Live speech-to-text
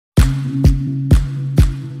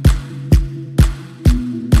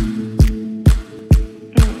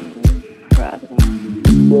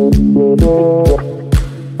Your love,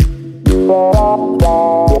 your love,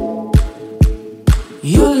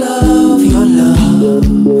 your love, your love,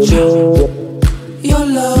 your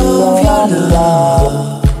love,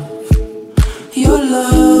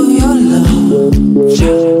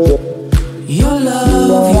 your love, your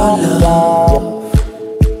love,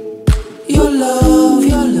 your love,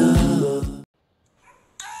 your love.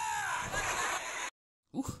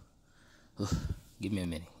 Give me a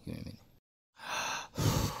minute.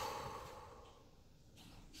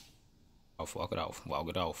 Walk it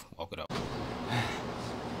off.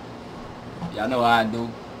 Y'all know how I do.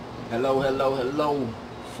 Hello,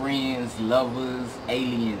 friends, lovers,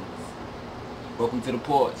 aliens. Welcome to the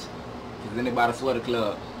Porch, presented by the Sweater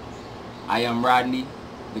Club. I am Rodney,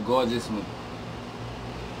 the gorgeous one.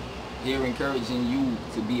 Here encouraging you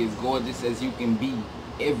to be as gorgeous as you can be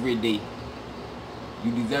every day.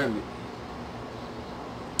 You deserve it.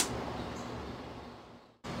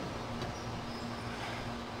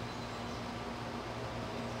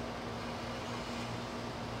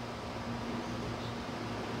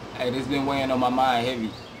 Hey, this been weighing on my mind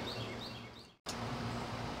heavy.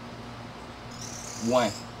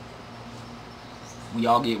 One, we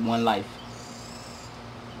all get one life.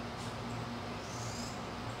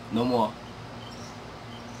 No more.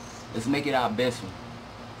 Let's make it our best one.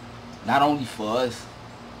 Not only for us,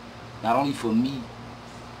 not only for me,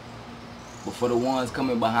 but for the ones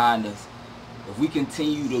coming behind us. If we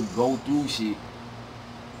continue to go through shit,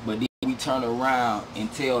 but then we turn around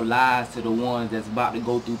and tell lies to the ones that's about to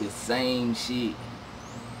go through the same shit,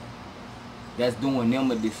 that's doing them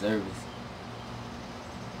a disservice.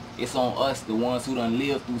 It's on us, the ones who done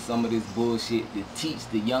lived through some of this bullshit, to teach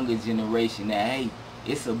the younger generation that, hey,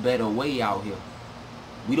 it's a better way out here.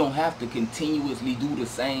 We don't have to continuously do the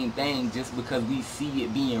same thing just because we see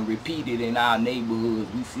it being repeated in our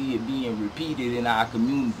neighborhoods. We see it being repeated in our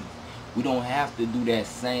communities. We don't have to do that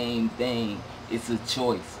same thing. It's a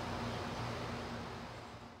choice.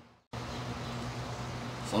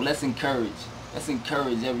 So let's encourage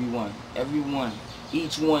everyone.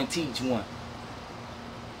 Each one teach one.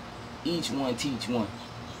 Each one teach one.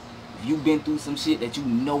 If you've been through some shit that you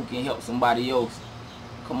know can help somebody else,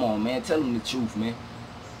 come on, man, tell them the truth, man.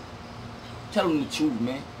 Tell them the truth,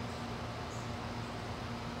 man.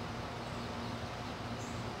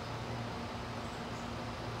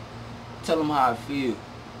 Tell them how I feel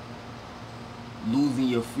losing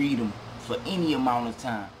your freedom for any amount of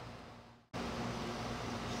time.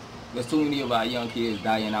 There's too many of our young kids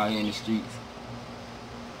dying out here in the streets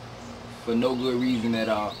for no good reason at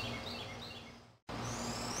all.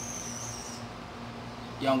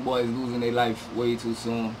 Young boys losing their life way too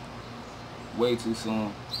soon. Way too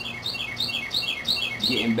soon.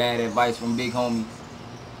 Getting bad advice from big homies.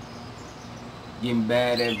 Getting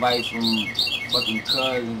bad advice from fucking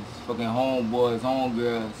cousins, fucking homeboys,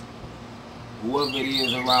 homegirls. Whoever it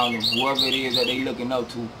is around them, whoever it is that they looking up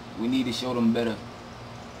to, we need to show them better.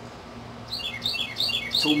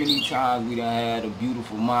 Too many times we done had a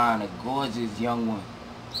beautiful mind, a gorgeous young one,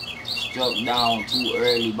 struck down too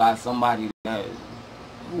early by somebody that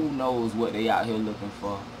who knows what they out here looking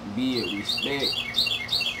for. Be it respect,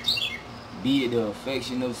 be it the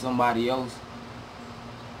affection of somebody else.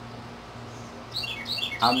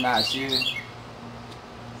 I'm not sure.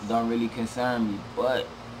 Don't really concern me. But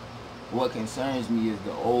what concerns me is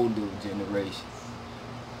the older generation.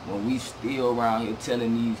 When we still around here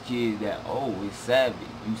telling these kids that, oh, it's savage.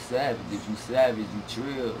 You savage. If you savage, you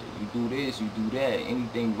trill. You do this, you do that.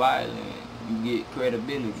 Anything violent, you get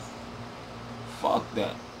credibility. Fuck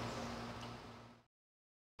that.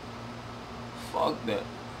 Fuck that.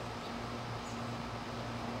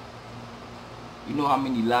 You know how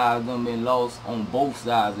many lives done been lost on both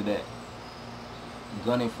sides of that?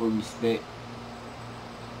 Gunning for respect.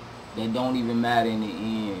 That don't even matter in the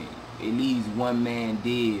end. It leaves one man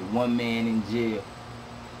dead, one man in jail,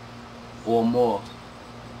 or more.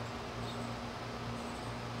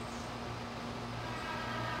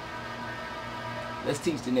 Let's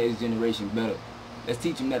teach the next generation better. Let's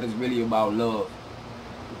teach them that it's really about love.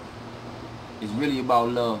 It's really about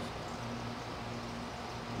love.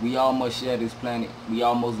 We all must share this planet. We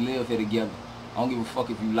all must live here together. I don't give a fuck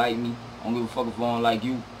if you like me. I don't give a fuck if I don't like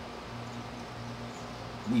you.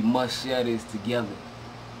 We must share this together.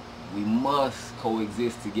 We must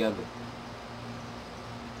coexist together.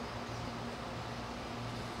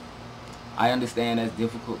 I understand that's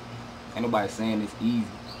difficult. Ain't nobody saying it's easy.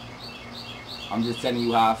 I'm just telling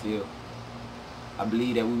you how I feel. I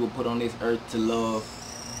believe that we were put on this earth to love.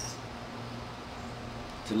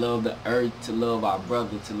 To love the earth, to love our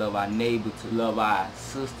brother, to love our neighbor, to love our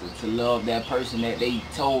sister, to love that person that they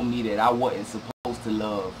told me that I wasn't supposed to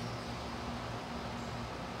love.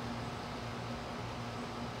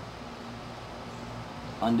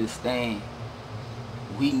 Understand,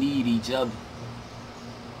 we need each other.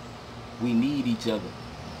 We need each other.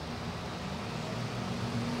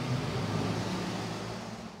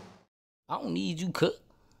 I don't need you, cut.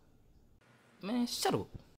 Man, shut up.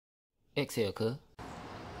 Exhale, cut.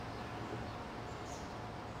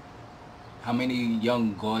 How many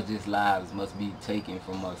young, gorgeous lives must be taken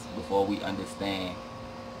from us before we understand?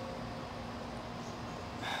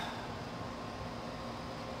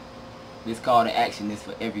 This call to action is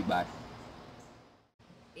for everybody.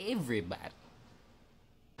 Everybody.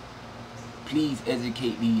 Please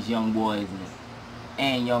educate these young boys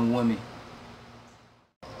and young women.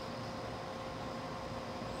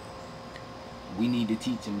 We need to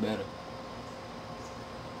teach them better.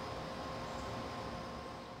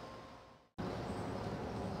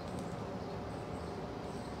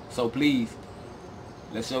 So please,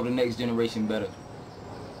 let's show the next generation better.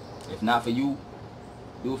 If not for you,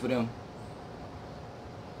 do it for them.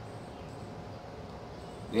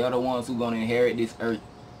 They are the ones who are going to inherit this earth.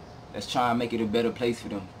 Let's try and make it a better place for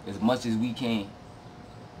them as much as we can.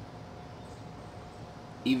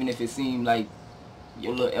 Even if it seems like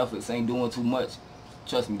your little efforts ain't doing too much,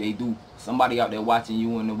 trust me, they do. Somebody out there watching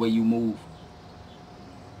you and the way you move.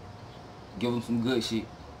 Give them some good shit.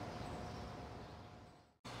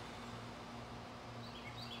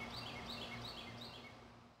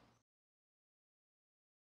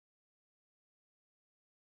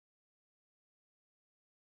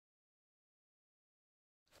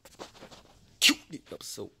 Cute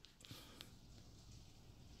episode.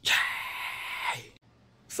 Yeah.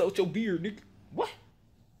 Soak your beard, nigga. What?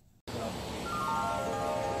 I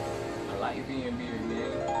like being beard,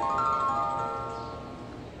 man.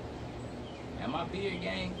 And my beard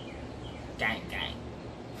gang? Gang, gang.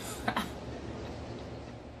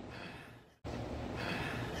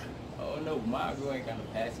 Oh no, my girl ain't kind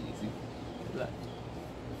of patchy, you see. Look.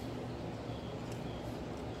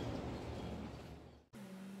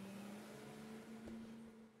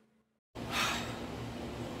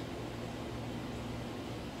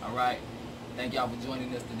 Alright, thank y'all for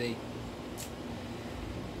joining us today.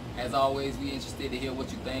 As always, we interested to hear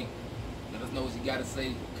what you think. Let us know what you gotta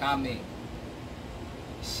say. Comment.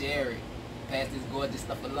 Share it. Pass this gorgeous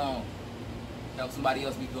stuff along. Help somebody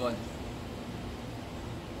else be gorgeous.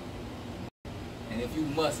 And if you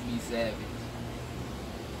must be savage,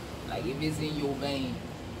 like if it's in your vein,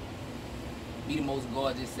 be the most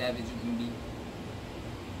gorgeous savage you can be.